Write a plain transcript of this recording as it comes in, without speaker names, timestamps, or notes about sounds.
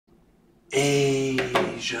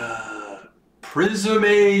Asia. Prizm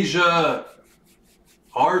Asia.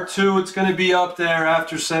 R2, it's going to be up there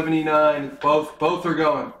after 79. Both are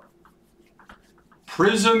going.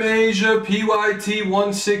 Prizm Asia, PYT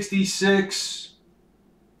 166.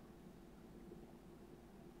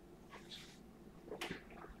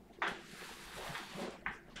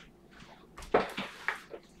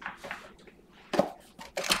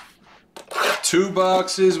 Two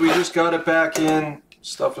boxes, we just got it back in.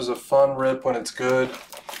 Stuff is a fun rip when it's good,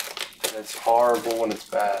 and it's horrible when it's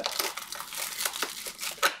bad.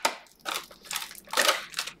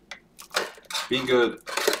 Be good.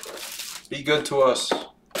 Be good to us.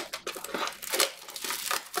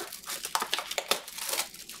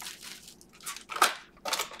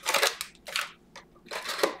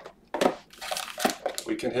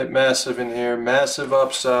 We can hit massive in here. Massive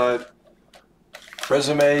upside.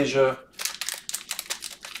 Prizm Asia.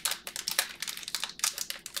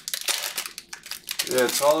 Yeah,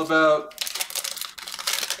 it's all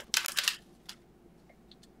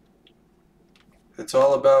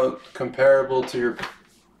about comparable to your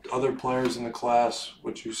other players in the class,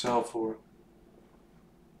 what you sell for.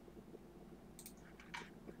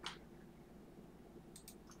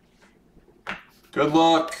 Good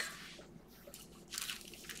luck.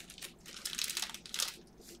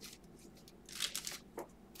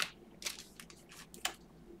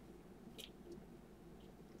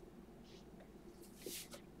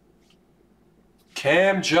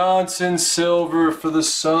 Cam Johnson, silver for the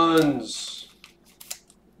Suns.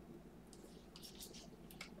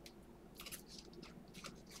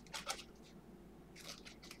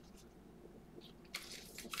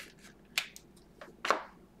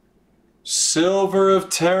 Silver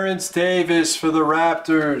of Terrence Davis for the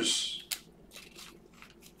Raptors.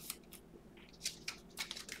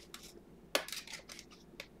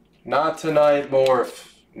 Not tonight, Morph.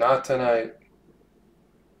 Not tonight.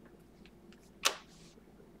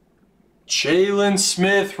 Jalen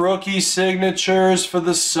Smith, rookie signatures for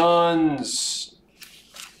the Suns.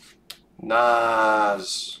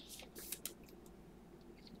 Nas.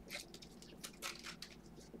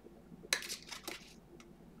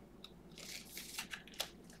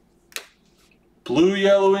 Blue,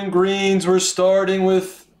 yellow, and greens. We're starting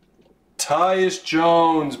with Tyus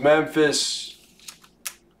Jones, Memphis.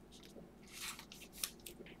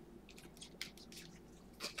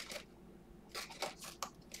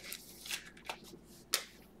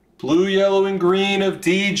 Blue, yellow, and green of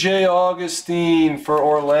DJ Augustine for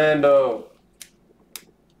Orlando.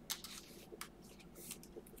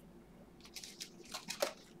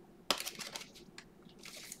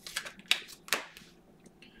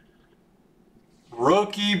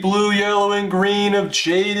 Rookie, blue, yellow, and green of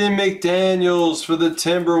Jaden McDaniels for the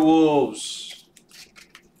Timberwolves.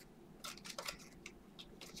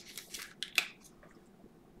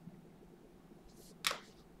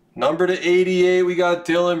 Number to 88, we got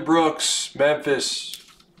Dylan Brooks, Memphis.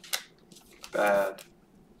 Bad.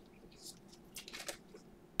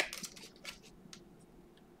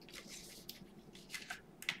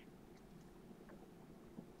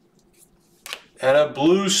 And a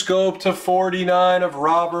blue scope to 49 of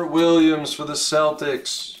Robert Williams for the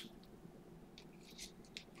Celtics.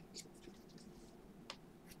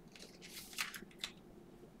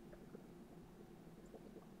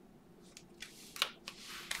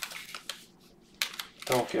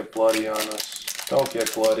 Don't get bloody on us. Don't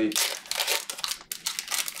get bloody.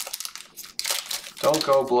 Don't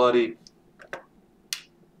go bloody.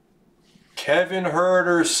 Kevin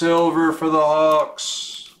Huerter, silver for the Hawks.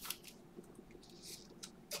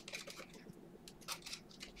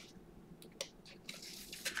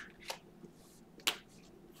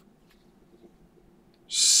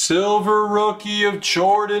 Silver rookie of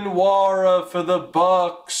Jordan Nwora for the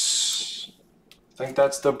Bucks. I think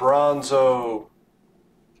that's the Bronzo.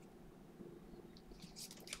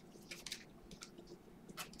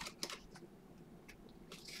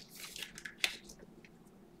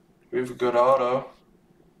 We have a good auto.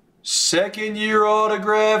 Second year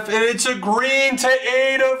autograph, and it's a green to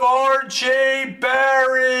 8 of RJ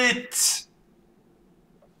Barrett.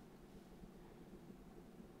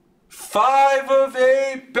 5 of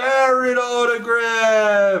 8 Barrett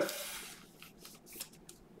autograph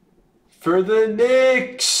for the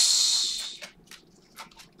Knicks.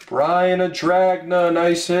 Brian Adragna,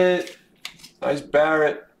 nice hit. Nice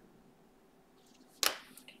Barrett.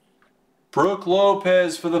 Brooke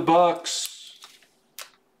Lopez for the Bucks.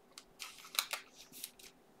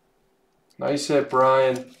 Nice hit,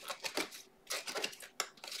 Brian.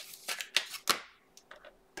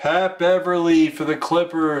 Pat Beverly for the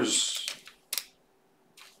Clippers.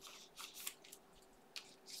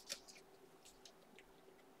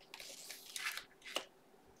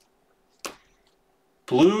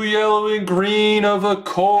 Blue, yellow, and green of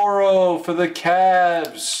Okoro for the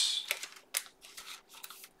Cavs.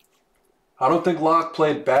 I don't think Locke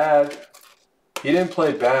played bad. He didn't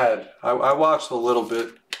play bad. I watched a little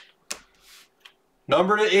bit.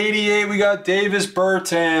 Number to 88, we got Davis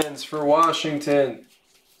Bertans for Washington.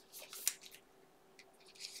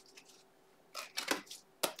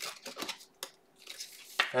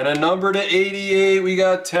 And a number to 88, we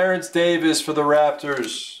got Terrence Davis for the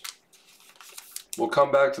Raptors. We'll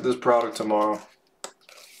come back to this product tomorrow.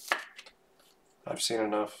 I've seen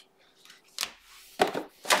enough.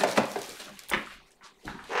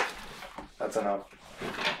 That's enough.